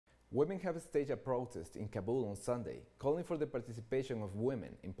Women have staged a protest in Kabul on Sunday, calling for the participation of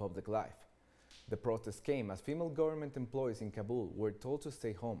women in public life. The protest came as female government employees in Kabul were told to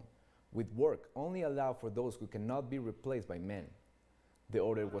stay home, with work only allowed for those who cannot be replaced by men. The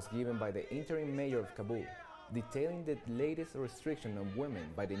order was given by the interim mayor of Kabul, detailing the latest restriction on women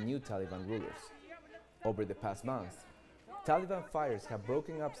by the new Taliban rulers. Over the past months, Taliban fighters have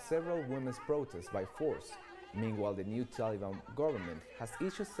broken up several women's protests by force. Meanwhile, the new Taliban government has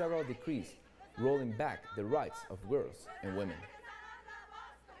issued several decrees rolling back the rights of girls and women.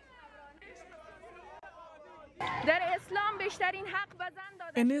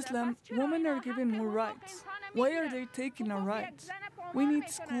 In Islam, women are given more rights. Why are they taking our rights? We need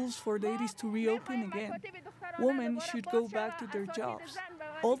schools for ladies to reopen again. Women should go back to their jobs.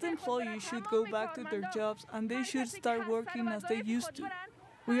 All the employees should go back to their jobs and they should start working as they used to.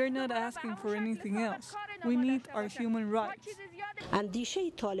 We are not asking for anything else. We need our human rights.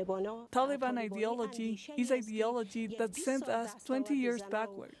 Taliban ideology is ideology that sent us 20 years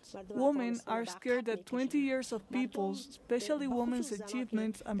backwards. Women are scared that 20 years of people's, especially women's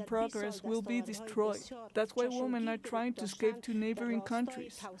achievements and progress will be destroyed. That's why women are trying to escape to neighboring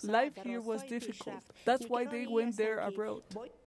countries. Life here was difficult. That's why they went there abroad.